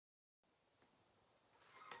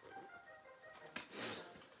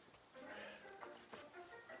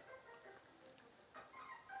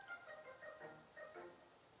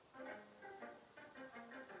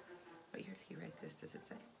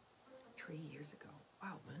years ago.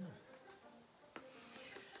 Wow.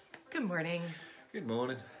 Good morning. Good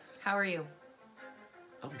morning. How are you?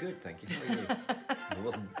 I'm good, thank you. How are you?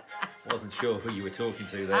 I wasn't sure who you were talking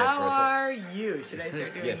to there. How are you? Should I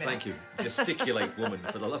start doing yes, that? thank you. Gesticulate, woman,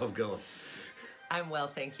 for the love of God. I'm well,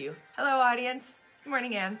 thank you. Hello, audience. Good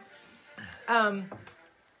morning, Anne.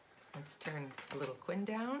 Let's turn a little Quinn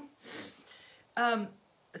down.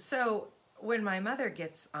 So when my mother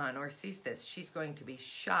gets on or sees this, she's going to be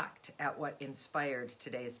shocked at what inspired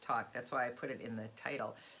today's talk. That's why I put it in the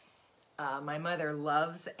title. My mother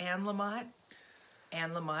loves Anne Lamott.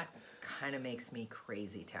 Anne Lamott kind of makes me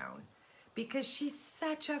crazy town because she's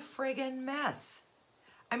such a friggin' mess.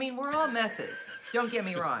 I mean, we're all messes, don't get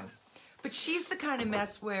me wrong. But she's the kind of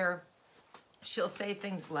mess where she'll say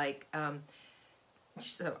things like,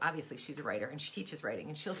 so obviously she's a writer and she teaches writing,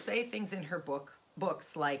 and she'll say things in her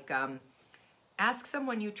books like, ask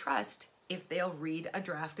someone you trust if they'll read a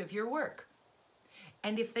draft of your work.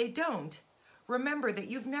 And if they don't, remember that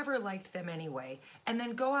you've never liked them anyway, and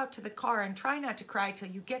then go out to the car and try not to cry till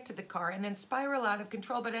you get to the car and then spiral out of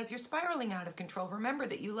control. But as you're spiraling out of control, remember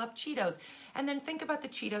that you love Cheetos, and then think about the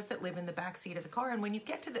Cheetos that live in the back seat of the car. And when you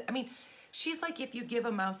get to she's like if you give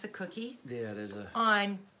a mouse a cookie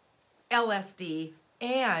on LSD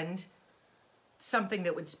and something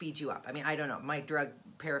that would speed you up. I mean, I don't know. My drug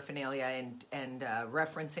paraphernalia and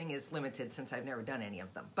referencing is limited since I've never done any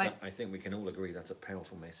of them. But I think we can all agree that's a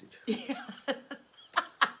powerful message.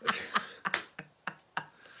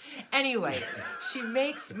 Anyway, she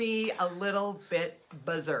makes me a little bit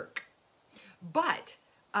berserk. But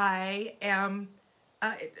I am,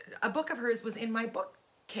 a book of hers was in my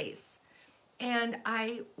bookcase. And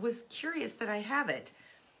I was curious that I have it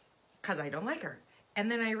because I don't like her. And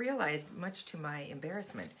then I realized, much to my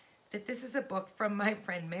embarrassment, that this is a book from my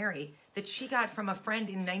friend Mary that she got from a friend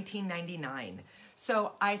in 1999.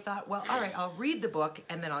 So I thought, well, all right, I'll read the book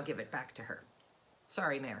and then I'll give it back to her.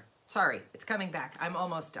 Sorry, Mare. Sorry, it's coming back. I'm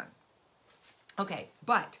almost done. Okay,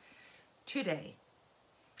 but today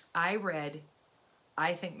I read,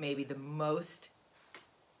 I think maybe the most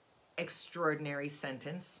extraordinary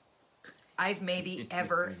sentence I've maybe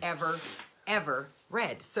ever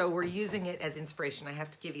read. So we're using it as inspiration. I have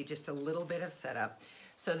to give you just a little bit of setup.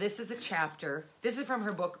 So this is a chapter. This is from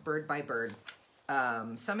her book, Bird by Bird.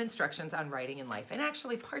 Some instructions on writing in life. And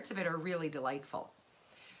actually parts of it are really delightful.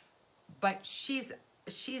 But she's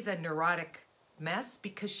a neurotic mess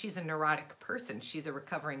because she's a neurotic person. She's a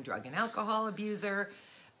recovering drug and alcohol abuser.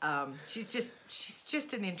 She's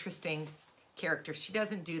just an interesting character. She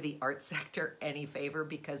doesn't do the art sector any favor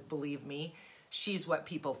because, believe me, she's what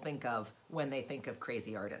people think of when they think of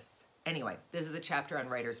crazy artists. Anyway, this is a chapter on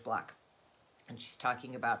writer's block. And she's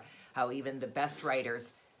talking about how even the best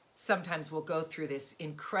writers sometimes will go through this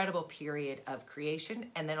incredible period of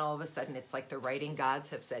creation, and then all of a sudden it's like the writing gods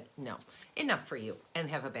have said, no, enough for you, and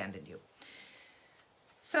have abandoned you.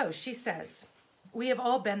 So she says, we have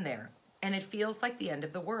all been there, and it feels like the end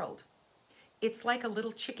of the world. It's like a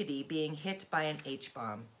little chickadee being hit by an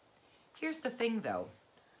H-bomb. Here's the thing, though.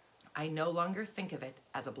 I no longer think of it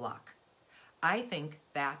as a block. I think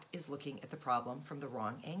that is looking at the problem from the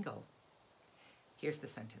wrong angle. Here's the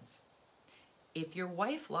sentence. If your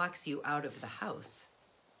wife locks you out of the house,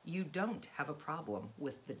 you don't have a problem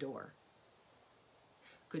with the door.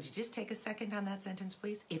 Could you just take a second on that sentence,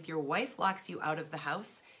 please? If your wife locks you out of the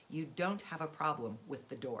house, you don't have a problem with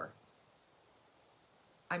the door.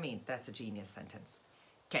 I mean, that's a genius sentence.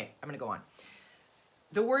 Okay, I'm going to go on.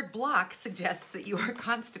 The word block suggests that you are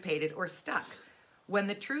constipated or stuck, when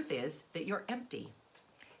the truth is that you're empty.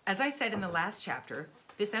 As I said in the last chapter,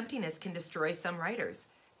 this emptiness can destroy some writers,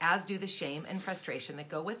 as do the shame and frustration that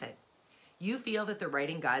go with it. You feel that the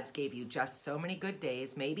writing gods gave you just so many good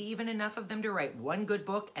days, maybe even enough of them to write one good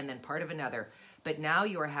book and then part of another. But now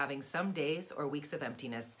you are having some days or weeks of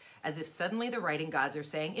emptiness, as if suddenly the writing gods are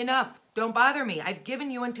saying, enough, don't bother me. I've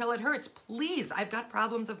given you until it hurts. Please, I've got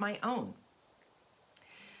problems of my own.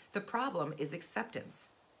 The problem is acceptance,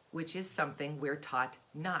 which is something we're taught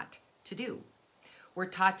not to do. We're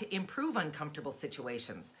taught to improve uncomfortable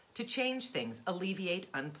situations, to change things, alleviate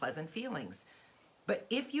unpleasant feelings. But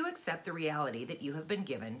if you accept the reality that you have been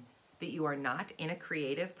given, that you are not in a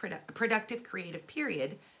productive creative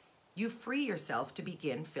period, you free yourself to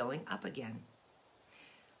begin filling up again.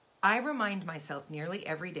 I remind myself nearly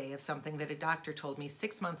every day of something that a doctor told me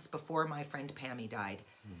 6 months before my friend Pammy died.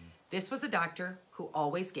 This was a doctor who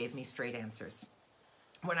always gave me straight answers.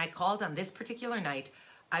 When I called on this particular night,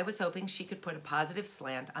 I was hoping she could put a positive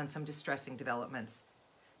slant on some distressing developments.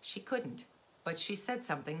 She couldn't, but she said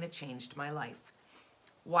something that changed my life.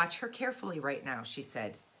 Watch her carefully right now, she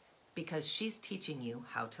said, because she's teaching you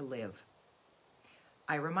how to live.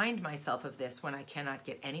 I remind myself of this when I cannot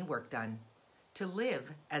get any work done, to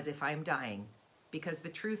live as if I'm dying, because the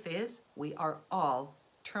truth is we are all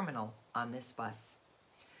terminal on this bus.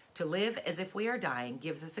 To live as if we are dying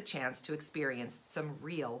gives us a chance to experience some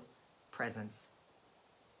real presence.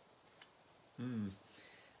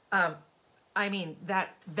 I mean,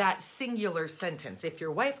 that singular sentence, if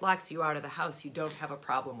your wife locks you out of the house, you don't have a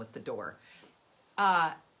problem with the door.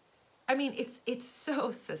 I mean, it's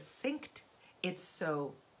so succinct, it's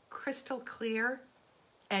so crystal clear,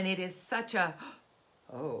 and it is such a,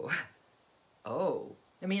 oh.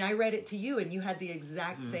 I mean, I read it to you and you had the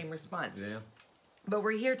exact same response. Yeah. But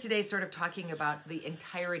we're here today sort of talking about the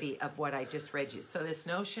entirety of what I just read you. So this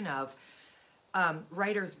notion of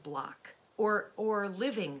writer's block or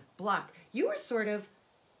living block. You sort of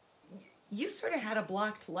had a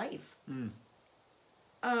blocked life.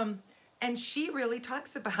 And she really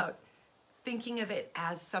talks about thinking of it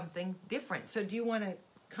as something different. So do you want to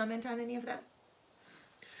comment on any of that?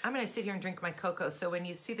 I'm going to sit here and drink my cocoa. So when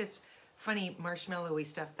you see this funny marshmallowy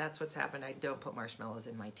stuff, that's what's happened. I don't put marshmallows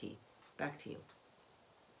in my tea. Back to you.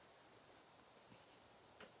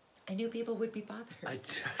 I knew people would be bothered. I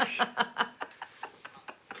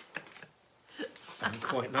don't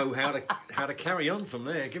quite know how to carry on from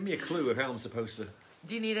there. Give me a clue of how I'm supposed to.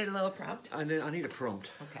 Do you need a little prompt? I need a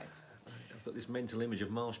prompt. Okay. I've got this mental image of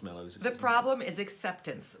marshmallows. The problem is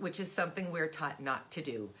acceptance, which is something we're taught not to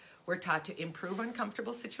do. We're taught to improve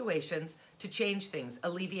uncomfortable situations, to change things,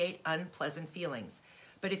 alleviate unpleasant feelings.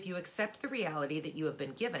 But if you accept the reality that you have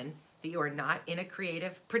been given, that you are not in a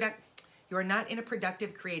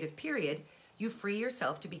productive creative period, you free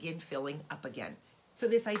yourself to begin filling up again. So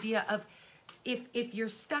this idea of if you're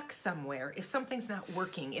stuck somewhere, if something's not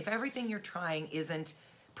working, if everything you're trying isn't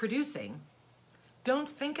producing, don't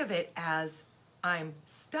think of it as I'm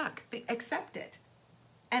stuck. Accept it.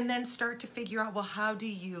 And then start to figure out, well, how do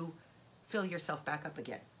you fill yourself back up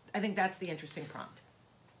again? I think that's the interesting prompt.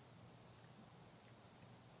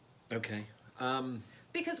 Okay.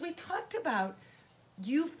 Because we talked about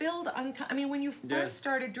you filled, when you first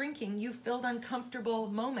started drinking, you filled uncomfortable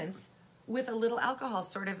moments with a little alcohol,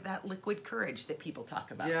 sort of that liquid courage that people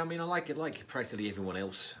talk about. Yeah, I mean, I like it like practically everyone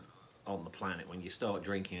else on the planet. When you start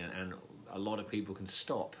drinking, and a lot of people can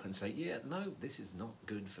stop and say, yeah, no, this is not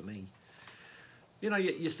good for me. You know,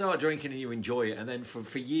 you start drinking and you enjoy it, and then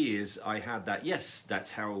for years I had that, yes,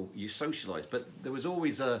 that's how you socialise. But there was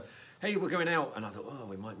always a, hey, we're going out, and I thought, oh,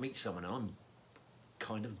 we might meet someone, and I'm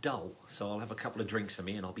kind of dull, so I'll have a couple of drinks of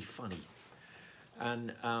me and I'll be funny.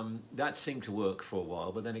 And that seemed to work for a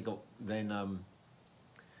while, but then it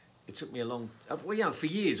took me a long, for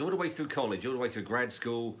years, all the way through college, all the way through grad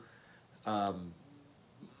school,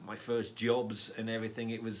 my first jobs and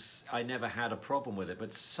everything, I never had a problem with it,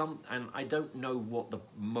 and I don't know what the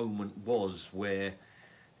moment was where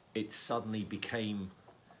it suddenly became,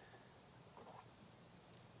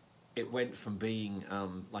 it went from being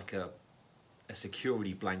like a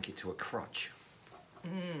security blanket to a crutch.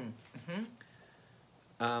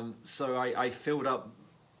 So I filled up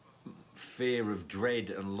fear of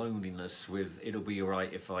dread and loneliness with, it'll be all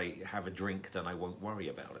right if I have a drink, then I won't worry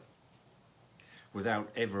about it, without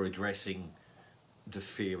ever addressing the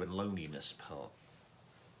fear and loneliness part.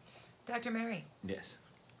 Dr. Mary. Yes.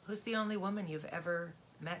 Who's the only woman you've ever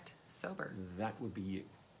met sober? That would be you.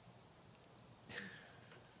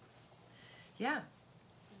 Yeah.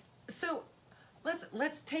 So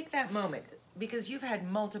let's take that moment, because you've had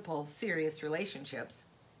multiple serious relationships.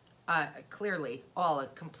 Clearly, all a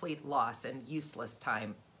complete loss and useless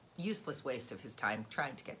waste of his time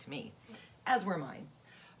trying to get to me, as were mine.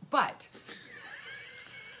 But,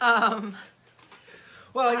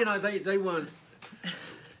 well, you know, they weren't.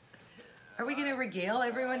 Are we going to regale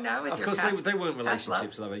everyone now with your past? Of course, they weren't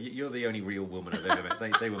relationships, though. You're the only real woman I've ever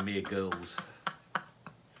met. They were mere girls.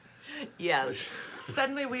 Yes.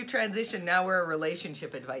 Suddenly we've transitioned. Now we're a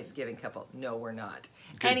relationship advice giving couple. No, we're not.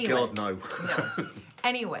 Good anyway, God, no. No.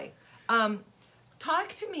 Anyway, talk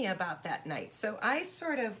to me about that night. So I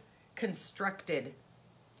sort of constructed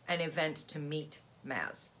an event to meet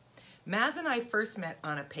Maz. Maz and I first met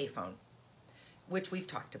on a payphone, which we've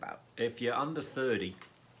talked about. If you're under 30,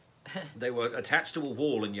 they were attached to a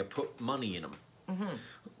wall and you put money in them.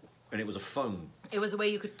 And it was a phone. It was a way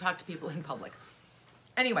you could talk to people in public.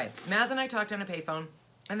 Anyway, Maz and I talked on a payphone,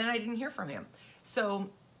 and then I didn't hear from him. So,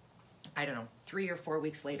 I don't know, 3 or 4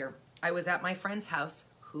 weeks later, I was at my friend's house,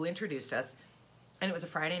 who introduced us, and it was a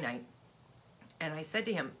Friday night. And I said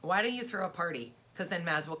to him, why don't you throw a party? Because then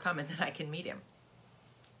Maz will come and then I can meet him.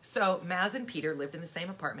 So Maz and Peter lived in the same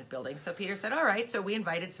apartment building. So Peter said, all right. So we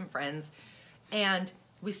invited some friends, and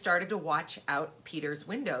we started to watch out Peter's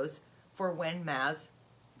windows for when Maz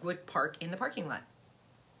would park in the parking lot.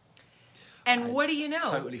 And what do you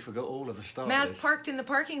know? Totally forgot all of the start of Maz this. parked in the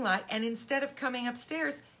parking lot, and instead of coming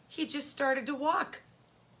upstairs, he just started to walk.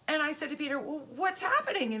 And I said to Peter, well, what's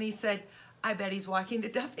happening? And he said, I bet he's walking to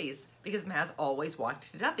Duffy's, because Maz always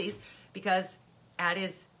walked to Duffy's, because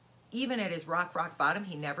even at his rock bottom,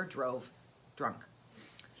 he never drove drunk.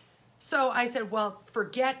 So I said, well,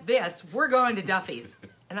 forget this. We're going to Duffy's.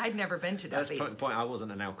 And I'd never been to Duffy's. That's the point. I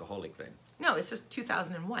wasn't an alcoholic then. No, it's just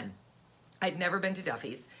 2001. I'd never been to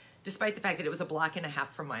Duffy's, despite the fact that it was a block and a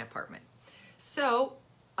half from my apartment. So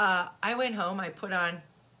I went home. I put on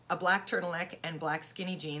a black turtleneck and black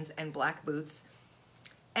skinny jeans and black boots,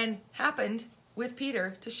 and happened with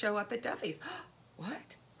Peter to show up at Duffy's.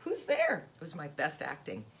 What? Who's there? It was my best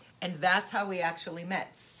acting. And that's how we actually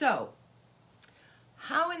met. So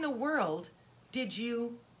how in the world did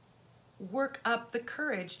you work up the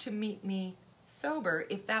courage to meet me sober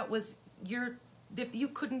if if you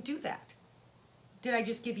couldn't do that? Did I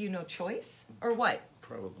just give you no choice or what?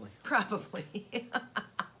 Probably.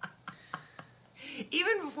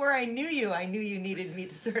 Even before I knew you needed me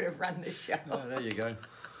to sort of run the show. Oh, there you go.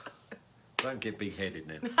 Don't get big-headed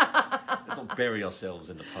now. Let's not bury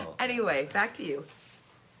ourselves in the past. Anyway, back to you.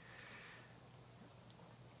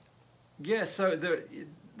 Yeah, so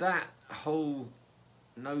that whole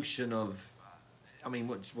notion of, I mean,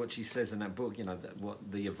 what she says in that book, you know, what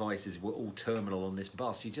the advice is, we're all terminal on this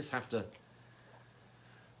bus. You just have to,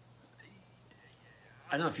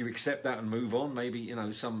 I don't know if you accept that and move on. Maybe, you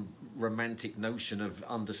know, some romantic notion of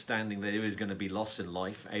understanding that there is going to be loss in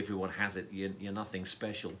life. Everyone has it. You're nothing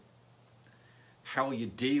special. How you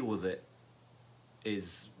deal with it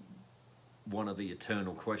is one of the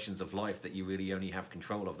eternal questions of life that you really only have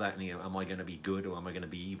control of. That, and, you know, am I going to be good or am I going to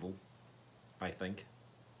be evil? I think.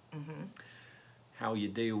 Mm-hmm. How you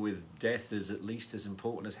deal with death is at least as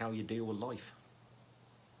important as how you deal with life.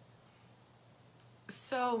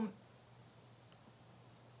 So,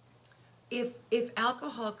 if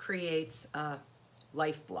alcohol creates a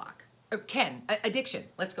life block, or addiction,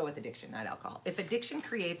 let's go with addiction, not alcohol. If addiction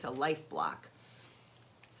creates a life block,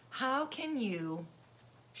 how can you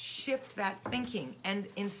shift that thinking, and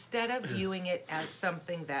instead of viewing it as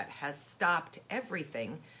something that has stopped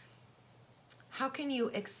everything, how can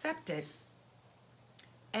you accept it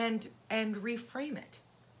and reframe it?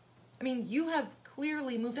 I mean, you have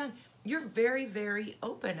clearly moved on. You're very, very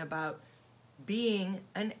open about being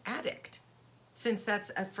an addict, since that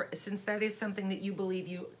is something that you believe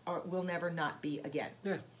you will never not be again.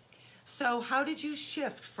 Yeah. So how did you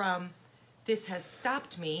shift from this has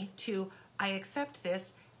stopped me to I accept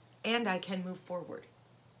this and I can move forward?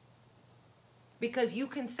 Because you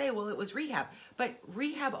can say, well, it was rehab, but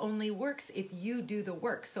rehab only works if you do the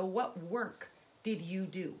work. So what work did you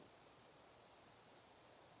do?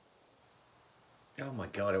 Oh my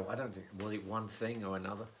God, I don't think, was it one thing or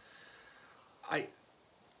another?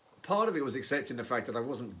 Part of it was accepting the fact that I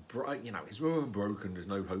wasn't, you know, I'm broken, there's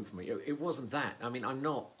no hope for me. It wasn't that. I mean,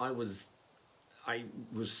 I was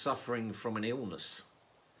suffering from an illness.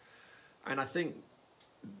 And I think,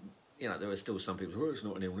 you know, there are still some people who, it's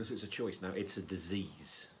not an illness, it's a choice. No, it's a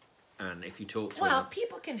disease. And if you talk to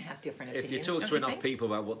people can have different opinions. If you talk to enough people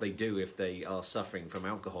about what they do if they are suffering from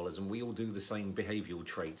alcoholism, we all do the same behavioural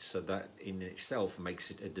traits, so that in itself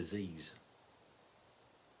makes it a disease.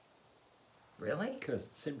 Really? Because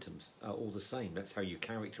symptoms are all the same. That's how you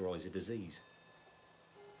characterise a disease.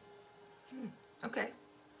 Okay.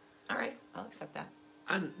 All right. I'll accept that.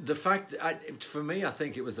 And the fact, for me, I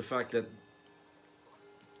think it was the fact that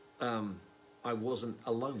I wasn't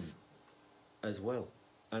alone as well.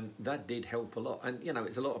 And that did help a lot. And, you know,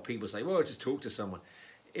 it's a lot of people say, well, just talk to someone.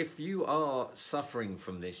 If you are suffering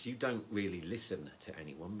from this, you don't really listen to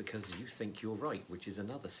anyone because you think you're right, which is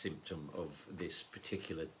another symptom of this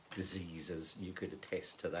particular disease, as you could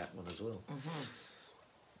attest to that one as well. Mm-hmm.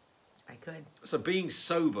 I could. So being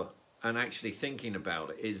sober and actually thinking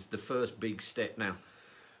about it is the first big step. Now,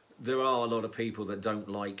 there are a lot of people that don't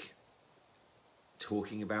like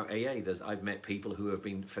talking about AA. I've met people who have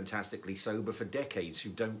been fantastically sober for decades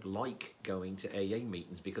who don't like going to AA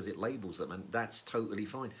meetings because it labels them, and that's totally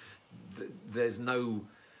fine. There's no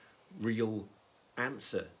real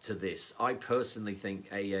answer to this. I personally think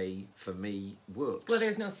AA for me works. Well,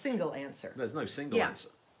 there's no single answer. There's no single answer.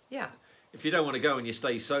 Yeah. If you don't want to go and you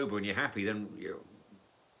stay sober and you're happy, then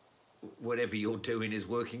whatever you're doing is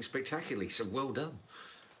working spectacularly. So well done.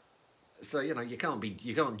 So, you know, you can't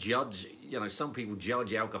judge, you know, some people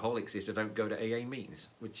judge alcoholics if they don't go to AA meetings,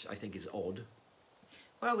 which I think is odd.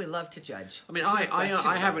 Well, we love to judge. I mean, I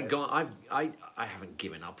haven't gone, I haven't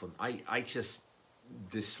given up on, I just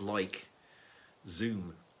dislike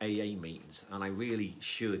Zoom AA meetings, and I really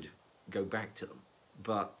should go back to them,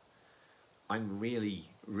 but I'm really,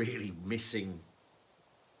 really missing.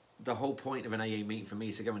 The whole point of an AA meeting for me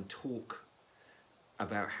is to go and talk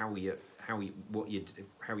about how you're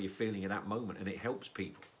feeling at that moment, and it helps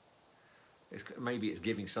people. Maybe it's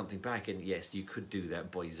giving something back, and yes, you could do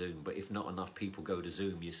that by Zoom, but if not enough people go to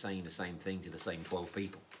Zoom, you're saying the same thing to the same 12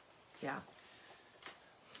 people. Yeah.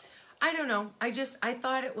 I don't know. I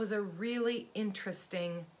thought it was a really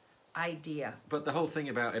interesting idea. But the whole thing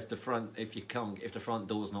about if the front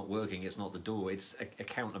door's not working, it's not the door. It's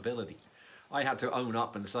accountability. I had to own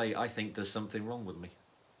up and say, I think there's something wrong with me.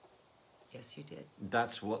 Yes, you did.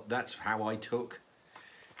 That's how I took.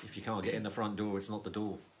 If you can't get in the front door, it's not the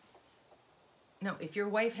door. No, if your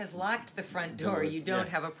wife has locked the front door, you don't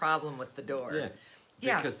have a problem with the door.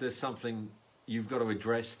 Yeah. Because there's something you've got to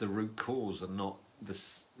address the root cause and not the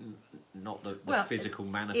physical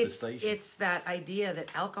manifestation. It's that idea that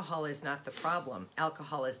alcohol is not the problem.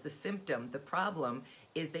 Alcohol is the symptom. The problem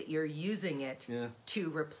is that you're using it to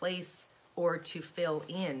replace or to fill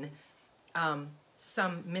in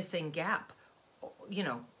some missing gap,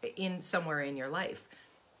 in somewhere in your life.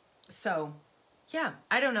 So, yeah,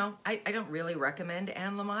 I don't know. I don't really recommend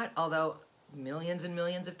Anne Lamott, although millions and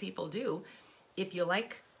millions of people do. If you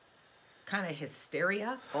like kind of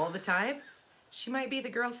hysteria all the time, she might be the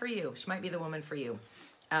girl for you. She might be the woman for you.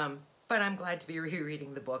 But I'm glad to be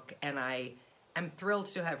rereading the book, and I'm thrilled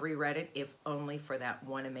to have reread it, if only for that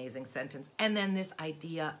one amazing sentence. And then this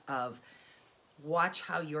idea of watch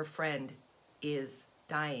how your friend is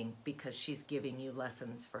dying because she's giving you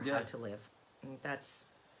lessons for how to live. And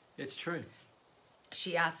it's true.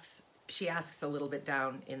 She asks a little bit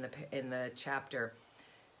down in the chapter.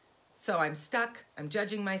 So I'm stuck. I'm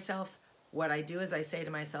judging myself. What I do is I say to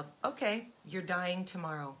myself, okay, you're dying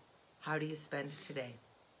tomorrow. How do you spend today?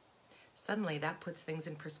 Suddenly that puts things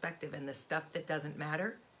in perspective, and the stuff that doesn't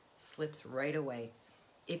matter slips right away.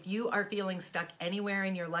 If you are feeling stuck anywhere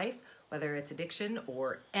in your life, whether it's addiction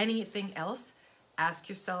or anything else,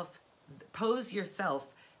 pose yourself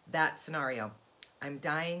that scenario. I'm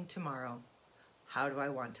dying tomorrow. How do I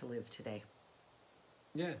want to live today?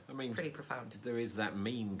 Yeah, I mean, it's pretty profound. There is that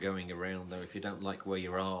meme going around, though. If you don't like where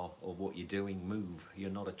you are or what you're doing, move. You're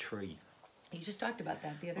not a tree. You just talked about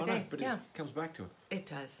that the other day. Know, but it comes back to it. It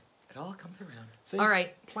does. It all comes around. See, all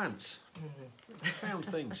right. Plants. Profound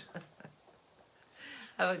things.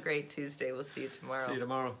 Have a great Tuesday. We'll see you tomorrow. See you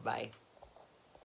tomorrow. Bye.